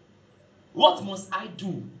 what must I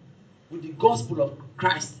do with the gospel of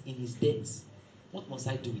Christ in his death? What must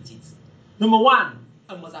I do with it? Number one,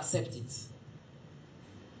 I must accept it.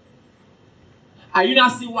 Are you now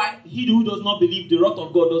see why he who does not believe the wrath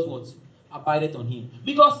of God does what? Abideth on him.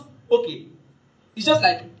 Because, okay, it's just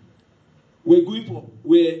like we're going for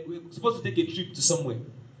we're supposed to take a trip to somewhere.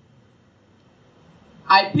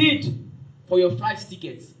 I paid for your flight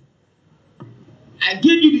tickets. I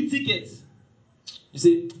gave you the tickets. You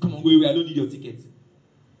say, come on, go away, I don't need your ticket.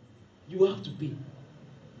 You have to pay.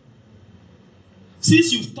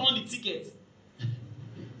 Since you've turned the ticket,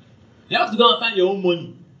 you have to go and find your own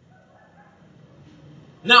money.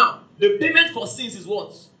 Now, the payment for sins is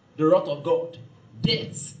what? The wrath of God.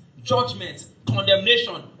 Death, judgment,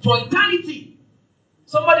 condemnation for eternity.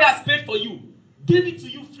 Somebody has paid for you, gave it to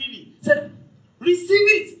you freely, said, receive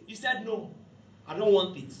it. You said, no, I don't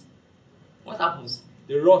want it. What happens?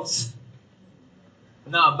 The wrath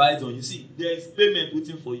now abides on you. See, there is payment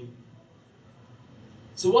waiting for you.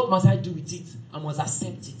 So what must I do with it? I must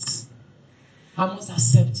accept it. I must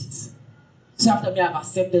accept it. So after me, I've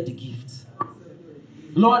accepted the gift.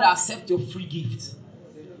 Lord, I accept your free gift.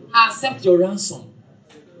 I accept your ransom.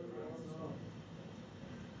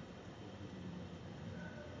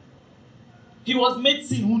 He was made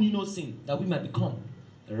sin who knew no sin, that we might become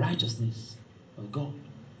the righteousness of God.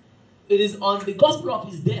 It is on the gospel of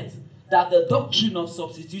his death that the doctrine of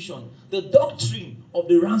substitution, the doctrine of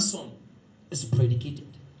the ransom is predicated.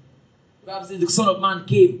 The Bible says the Son of Man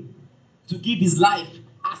came to give his life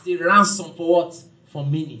as a ransom for what? For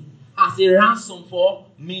many. As a ransom for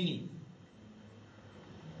many.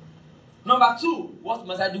 Number 2, what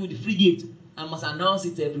must I do with the free gift? I must announce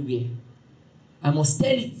it everywhere. I must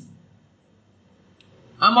tell it.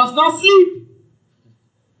 I must not sleep.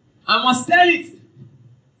 I must tell it.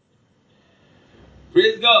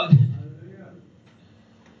 Praise God.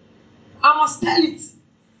 I must tell it.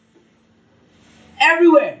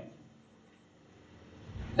 Everywhere.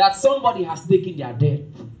 That somebody has taken their death.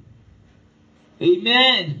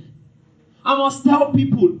 Amen. I must tell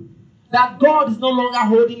people that God is no longer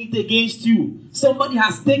holding it against you. Somebody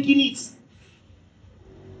has taken it.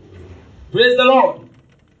 Praise the Lord.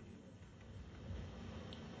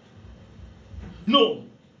 No.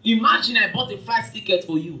 Imagine I bought a flight ticket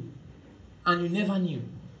for you and you never knew.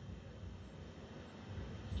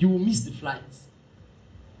 You will miss the flight.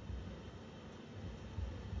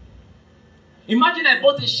 Imagine I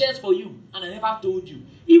bought a shirt for you and I never told you.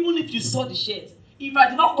 Even if you saw the shirt, if I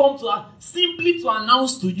did not come to simply to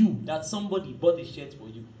announce to you that somebody bought a shirt for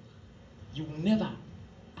you, you will never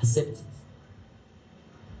accept it.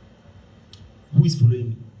 Who is following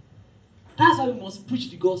me? That's why we must preach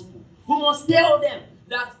the gospel. We must tell them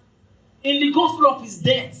that in the gospel of his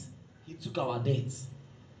death, he took our death.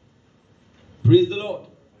 Praise the Lord.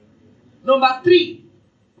 Number 3,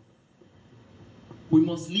 we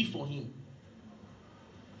must live for him.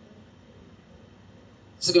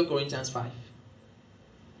 2 Corinthians 5.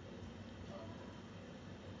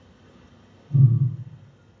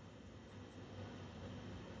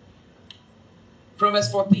 From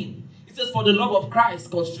verse 14, it says, for the love of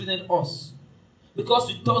Christ constrained us, because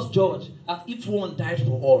we thus judge that if one died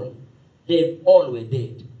for all, they all were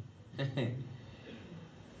dead. And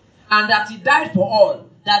that he died for all,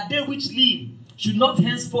 that they which live should not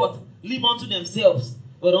henceforth live unto themselves,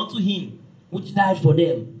 but unto him which died for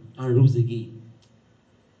them and rose again.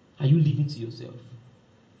 Are you living to yourself?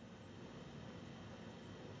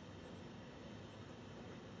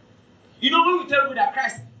 You know, when we tell people that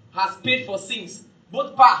Christ has paid for sins,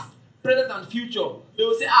 both past, present, and future, they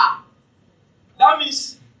will say, that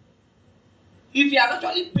means if he has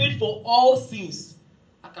actually paid for all sins,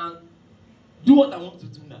 I can do what I want to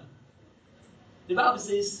do now. The Bible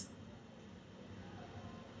says,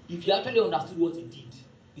 if you actually understood what he did,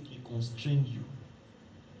 it will constrain you.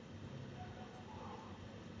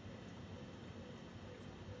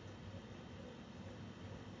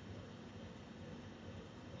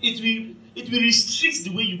 It will restrict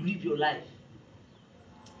the way you live your life.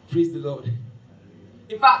 Praise the Lord.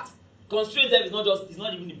 In fact, constraint them is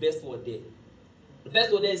not even the best word there. The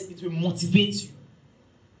best word there is it will motivate you.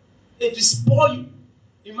 It will spoil you.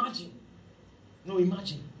 Imagine.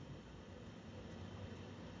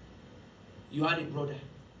 You had a brother.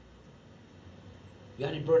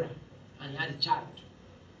 And he had a child.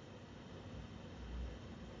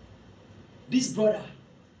 This brother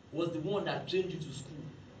was the one that trained you to school.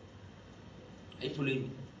 Are you following me?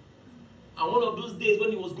 And one of those days when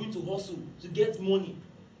he was going to hustle to get money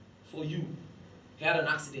for you, he had an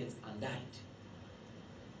accident and died.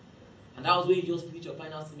 And that was when you just finished your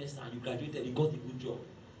final semester and you graduated, you got a good job.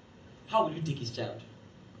 How will you take his child?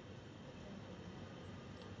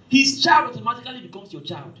 His child automatically becomes your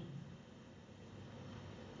child.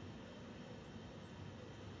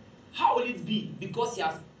 How will it be? Because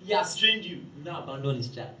he has trained you, you now abandon his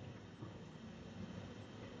child.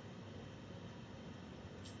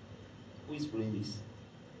 Who is following this?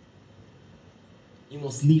 You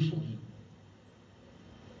must live for him.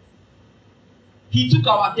 He took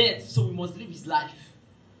our debt, so we must live his life.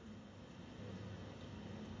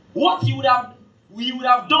 What we would have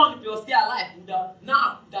done if he was still alive,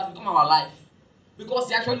 now it has become our life. Because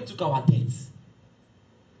he actually took our debt.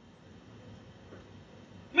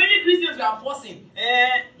 Many Christians were forcing,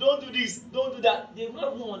 don't do this, don't do that. They've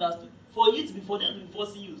not even understood. For them to be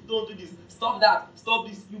forcing you, don't do this, stop that, stop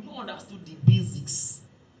this. You've not understood the basics.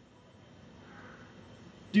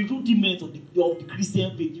 The rudiments of the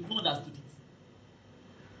Christian faith, you've not understood it.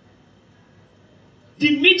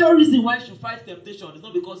 The major reason why you should fight temptation is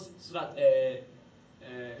not because so that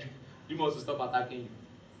demons will stop attacking you.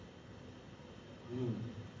 No.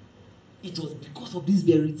 It was because of this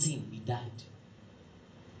very thing he died.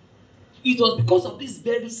 It was because of this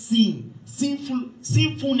very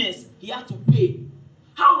sinfulness he had to pay.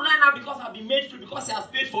 How will I now, because I've been made free, because he has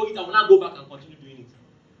paid for it, I will now go back and continue doing it?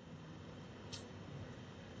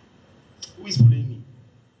 Who is following me?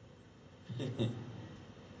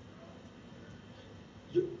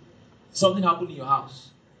 Something happened in your house.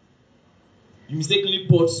 You mistakenly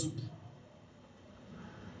poured soup.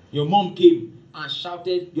 Your mom came and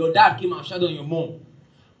shouted. Your dad came and shouted on your mom.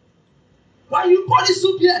 Why you pour this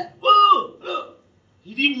soup here? Oh, oh.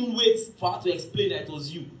 He didn't even wait for her to explain that it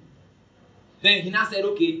was you. Then he now said,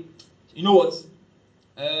 okay, you know what?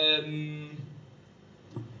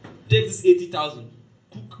 Take this 80,000.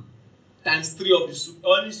 Cook times 3 of the soup.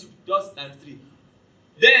 Only soup, just times 3.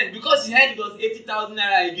 Then, because he heard it was 80,000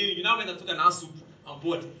 naira I gave you, now went and took another soup and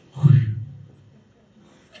bought.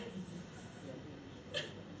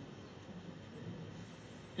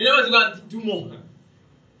 You know what you're going to do more?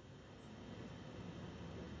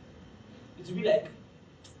 It will be like,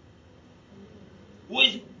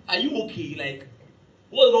 wait, are you okay? Like,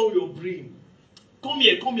 what's wrong with your brain? Come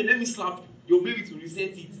here, let me slap you. Your baby to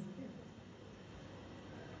reset it.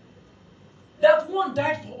 That one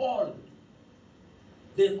died for all.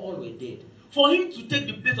 Then all were dead. For him to take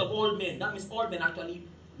the place of all men, that means all men actually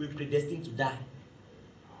were predestined to die.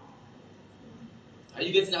 Are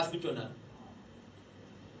you getting that scripture now?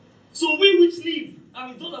 So we which live, I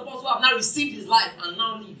mean those of us who have now received his life and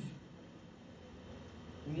now live,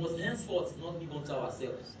 we must henceforth not live unto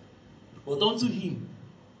ourselves, but unto him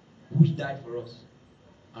which died for us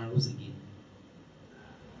and rose again.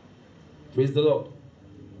 Praise the Lord.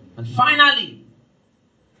 And finally,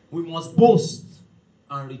 we must boast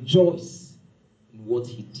and rejoice in what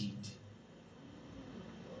he did.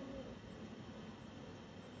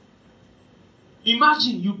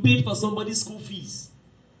 Imagine you paid for somebody's school fees.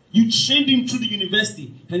 You trained him through the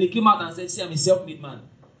university and he came out and said, see, I'm a self-made man.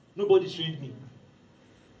 Nobody trained me.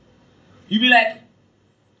 You'll be like,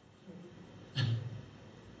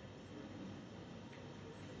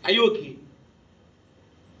 are you okay?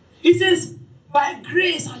 He says, by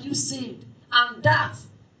grace are you saved, and that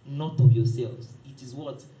not of yourselves. It is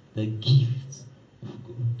what? The gift of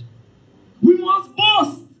God. We must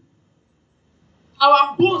boast.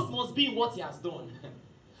 Our boast must be in what he has done.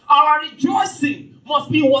 Our rejoicing must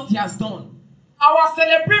be in what he has done. Our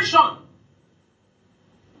celebration.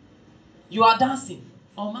 You are dancing.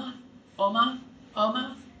 Oma, Oma,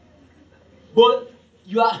 Oma. But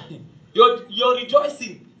your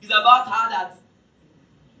rejoicing is about how that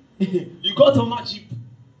you got Oma cheap.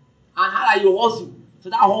 And how that you hustle. So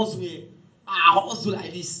that hustle here. I hustle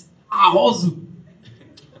like this. I hustle.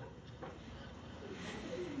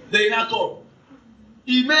 Then you now come.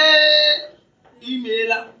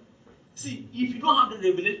 Email. See, if you don't have the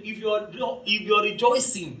revelation, if your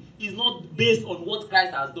rejoicing is not based on what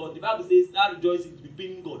Christ has done, the Bible says that rejoicing is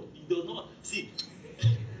between God. It does not. See,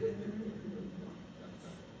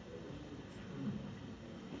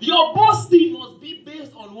 your boasting must be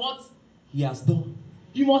based on what he has done.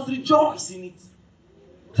 You must rejoice in it.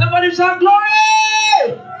 Somebody shout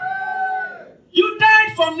glory! You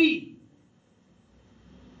died for me.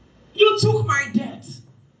 You took my debt.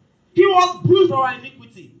 He was bruised for our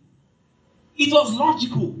iniquity. It was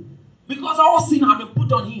logical. Because all sin had been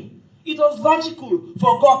put on him. It was logical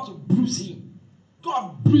for God to bruise him.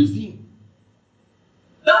 God bruised him.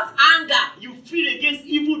 That anger you feel against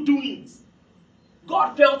evil doings,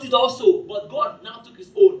 God felt it also. But God now took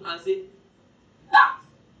his own and said, that.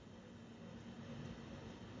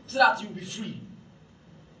 So that you'll be free.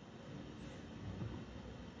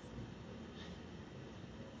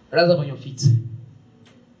 Rise up on your feet.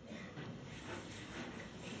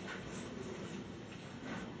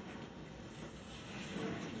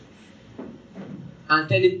 And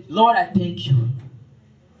tell him, Lord, I thank you.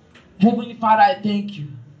 Heavenly Father, I thank you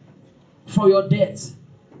for your death.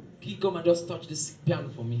 Can you come and just touch this piano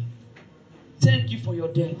for me? Thank you for your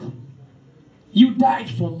death. You died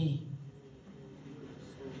for me.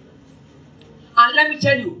 And let me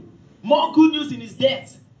tell you, more good news in his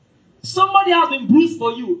death. Somebody has been bruised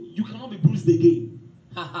for you. You cannot be bruised again.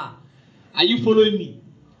 Are you following me?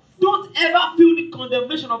 Don't ever feel the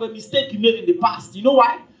condemnation of a mistake you made in the past. You know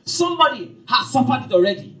why? Somebody has suffered it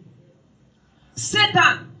already.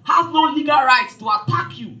 Satan has no legal right to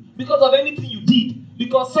attack you because of anything you did,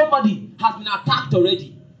 because somebody has been attacked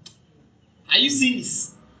already. Are you seeing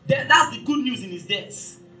this? That's the good news in his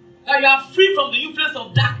death. That you are free from the influence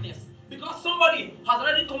of darkness because somebody has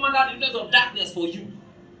already commanded the influence of darkness for you.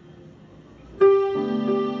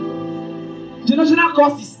 Generational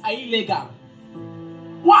curses are illegal.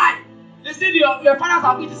 Why? They say your fathers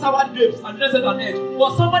have eaten sour grapes and dressed on edge,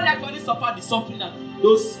 but somebody actually suffered the suffering that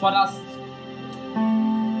those fathers.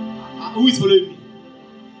 Who is following me?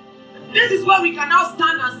 This is where we can now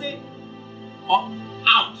stand and say, oh,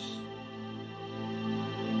 out.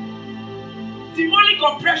 Demonic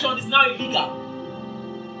oppression is now illegal.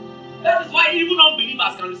 That is why even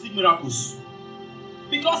unbelievers can receive miracles.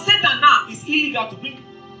 Because Satan now is illegal to bring.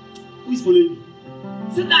 Who is following me?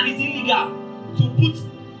 Satan is illegal to put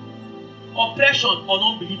oppression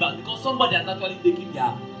on unbelievers because somebody has actually taken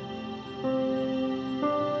their.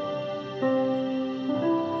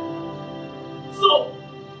 So,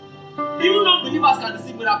 even unbelievers can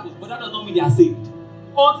receive miracles, but that does not mean they are saved.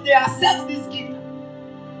 Until they accept this gift,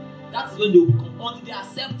 that's when they will become. Until they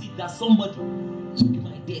accept it that somebody took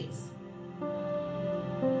my death.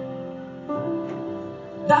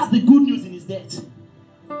 That's the good news in his death.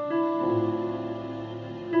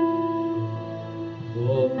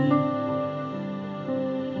 For me,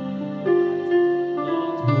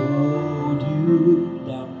 not hold you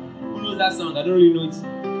down. Who knows that song? I don't really know it.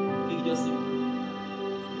 Can you just sing?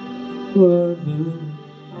 For the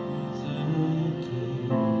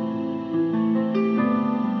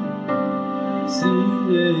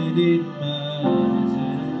seated in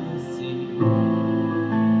majesty.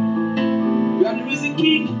 You are the risen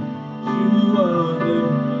King. You are the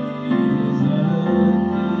risen King.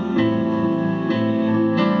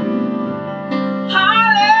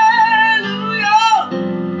 Hallelujah.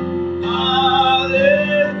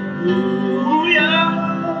 Hallelujah.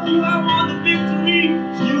 You have won the victory.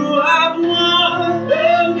 You have won the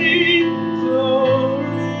victory.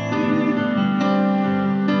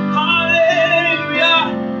 Hallelujah.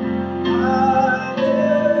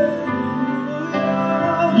 Hallelujah.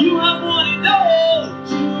 You have won it all.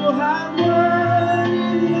 You have won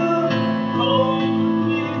it all.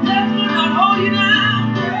 Death could not hold you down.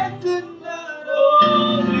 Death could not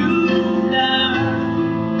hold you down.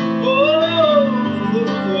 Oh,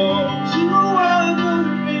 you are the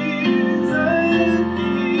risen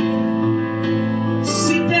King.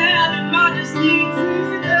 Seated in majesty.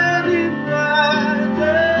 Seated in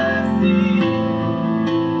majesty.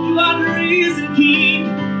 You are the risen King.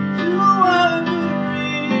 You are the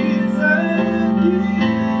risen King.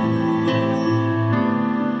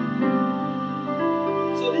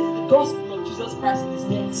 So this is the gospel of Jesus Christ in his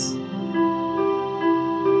death.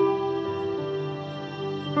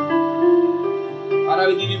 Father,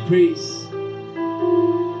 we give you praise.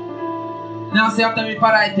 Now say after me,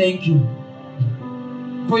 Father, I thank you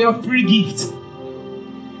for your free gift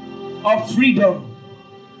of freedom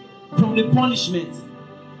from the punishment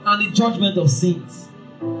and the judgment of sins.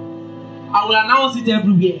 I will announce it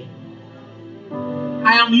everywhere.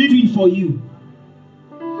 I am living for you.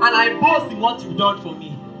 And I boast in what you've done for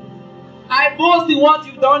me. I boast in what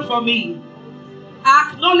you've done for me.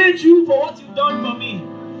 I acknowledge you for what you've done for me.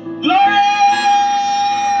 Glory!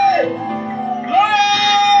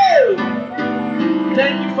 Glory!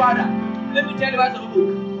 Thank you, Father. Let me tell you about the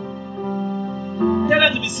book. Tell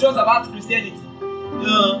them to be serious about Christianity.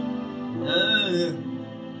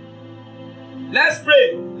 Let's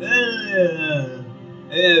pray.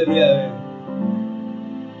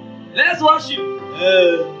 Let's worship.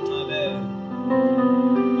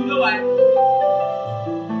 You know why?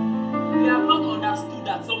 They have not understood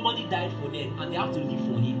that somebody died for them and they have to live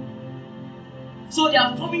for him. So they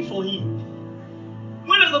are forming for him.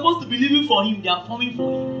 When they're supposed to be living for him, they are forming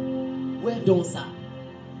for him. Well done, sir.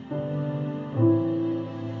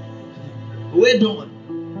 Well done.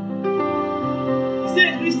 You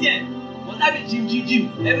say Christian, must I be Jim?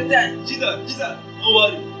 Every time, Jesus, don't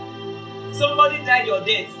worry. Somebody died your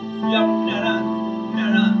death. You are moving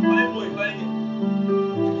around, find boy, find it.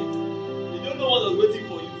 You don't know what was waiting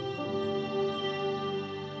for you.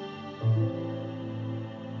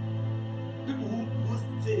 People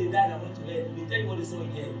who say they died and went to hell, they tell you what they saw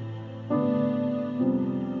in hell.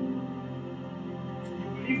 You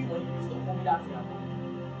will live for him instead of forming that thing.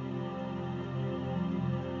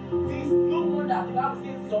 This no wonder the Bible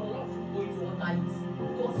says it's unlawful for you to utter it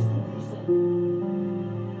because it's too gruesome.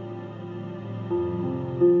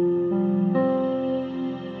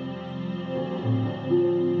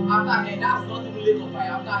 After hell, that's not the lake of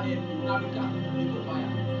fire. After hell, you will not be cast into the lake of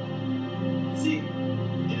fire. See,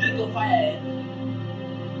 the lake of fire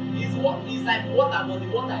is what is like water, but the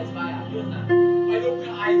water is fire. You understand? When you open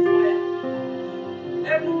your eyes, fire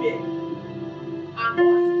everywhere. And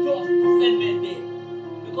God is just to send men there.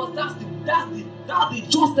 Because that's the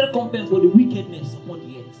just recompense for the wickedness upon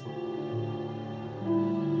the earth.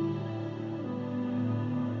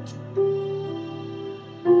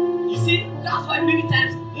 You see, that's why many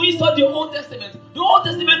times when you study the Old Testament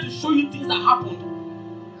will show you things that happened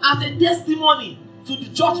as a testimony to the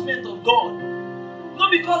judgment of God.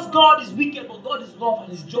 Not because God is wicked, but God is love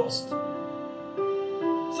and is just.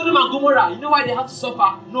 Sodom and Gomorrah, you know why they had to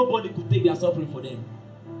suffer? Nobody could take their suffering for them.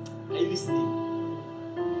 Are you listening?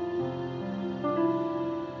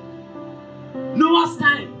 Noah's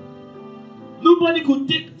time, nobody could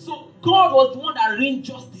take. So God was the one that rained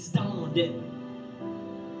justice down on them.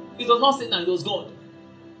 It was not Satan, it was God.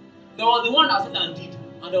 There was the one that Satan did,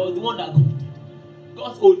 and there was the one that God did.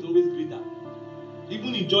 God's oath is always greater.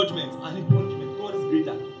 Even in judgment and in punishment, God is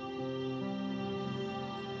greater.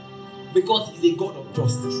 Because He's a God of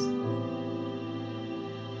justice.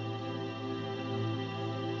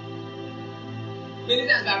 Many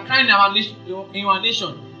times we are crying in our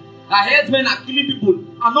nation that headsmen are killing people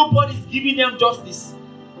and nobody is giving them justice.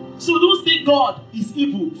 So don't say God is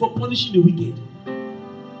evil for punishing the wicked.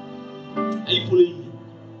 Are you following me?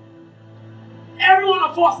 Every one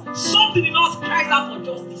of us, something in us cries out for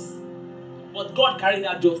justice. But God carried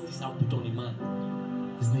that justice and put on a man.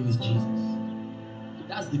 His name is Jesus.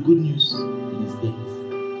 That's the good news in His death.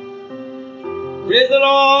 Praise the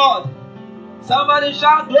Lord. Somebody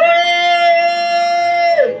shout glory!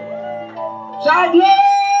 Shout glory!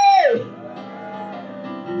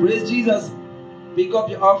 Praise Jesus. Pick up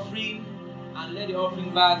your offering and let the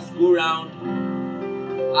offering bags go round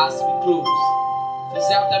as we close. So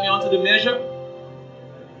say after me, unto the measure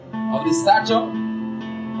of the stature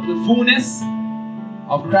of the fullness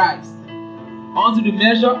of Christ. Unto the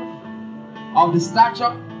measure of the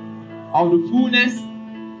stature of the fullness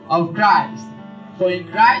of Christ. For in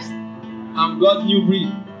Christ I'm God's new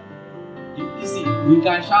breed. You see, we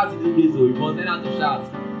can shout in this place, so we must learn how to shout.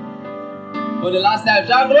 For the last time,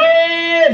 shout glory!